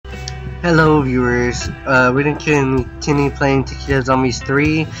Hello viewers, we're gonna continue playing Tequila Zombies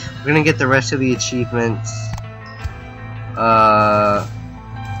 3. We're gonna get the rest of the achievements. Right,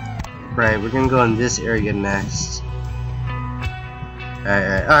 we're gonna go in this area next.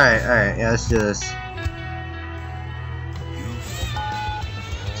 Alright, yeah, let's do this.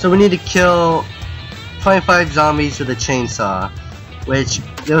 So we need to kill 25 zombies with a chainsaw, which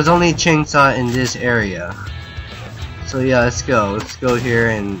there was only a chainsaw in this area. So yeah, let's go here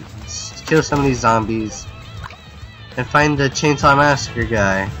and kill some of these zombies and find the Chainsaw Massacre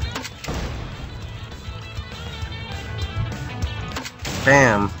guy.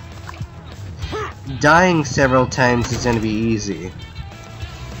 Bam. Dying several times is gonna be easy.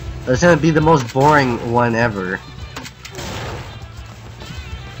 It's gonna be the most boring one ever.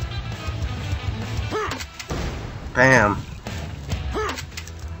 Bam.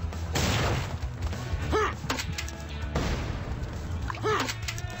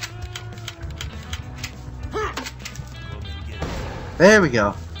 There we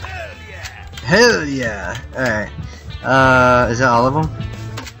go. Hell yeah! Alright. Is that all of them?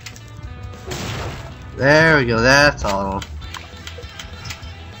 There we go, that's all of them.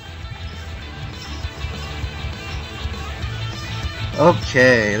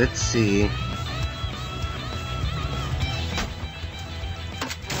 Okay, let's see.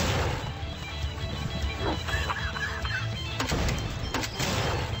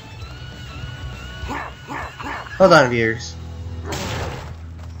 Hold on, viewers.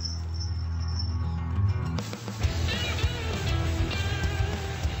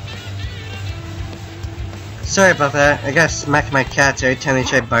 Sorry about that. I gotta smack my cats every time they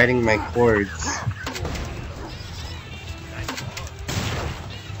try biting my cords.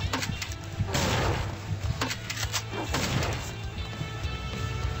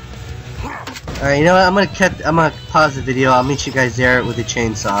 Alright, you know what? I'm gonna pause the video. I'll meet you guys there with the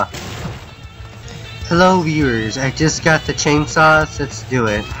chainsaw. Hello viewers, I just got the chainsaw, so let's do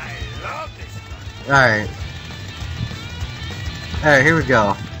it. Alright. Alright, here we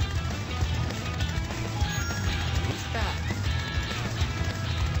go.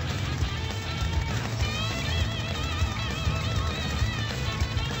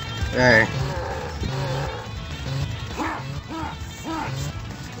 Alright.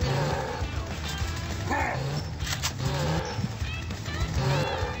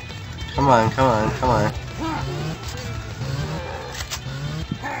 Come on, come on, come on.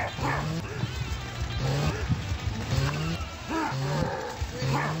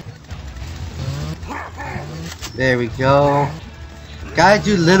 There we go. Gotta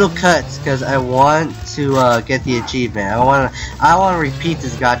do little cuts because I want to get the achievement. I want to repeat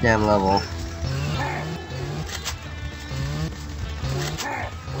this goddamn level.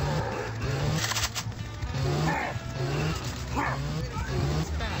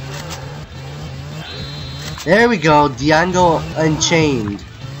 There we go, Diango Unchained.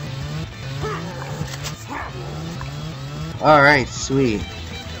 Alright, sweet.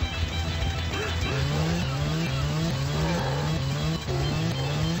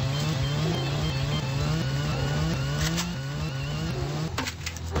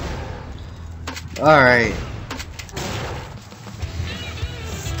 Alright.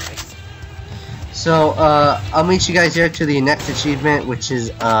 So, I'll meet you guys there to the next achievement, which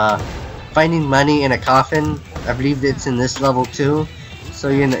is, finding money in a coffin. I believe it's in this level too. So,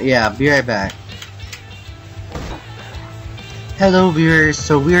 you know, yeah, be right back. Hello viewers,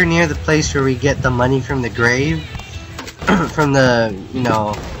 so we're near the place where we get the money from the grave. From the, you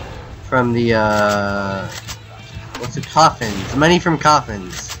know, from the, what's it, coffins. Money from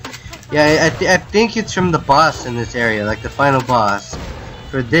coffins. Yeah, I think it's from the boss in this area, like the final boss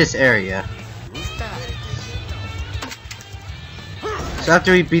for this area. So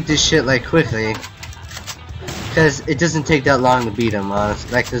after we beat this shit like quickly, because it doesn't take that long to beat him,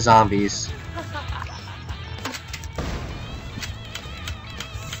 honestly, like the zombies.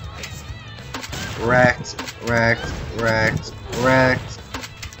 Wrecked, wrecked, wrecked, wrecked.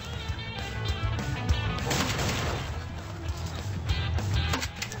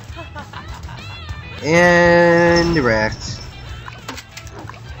 And wrecked.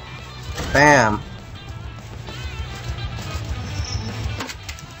 Bam.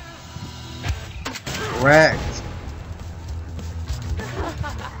 Wrecked.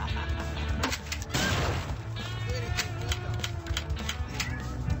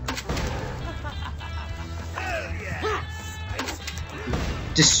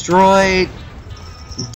 Destroyed.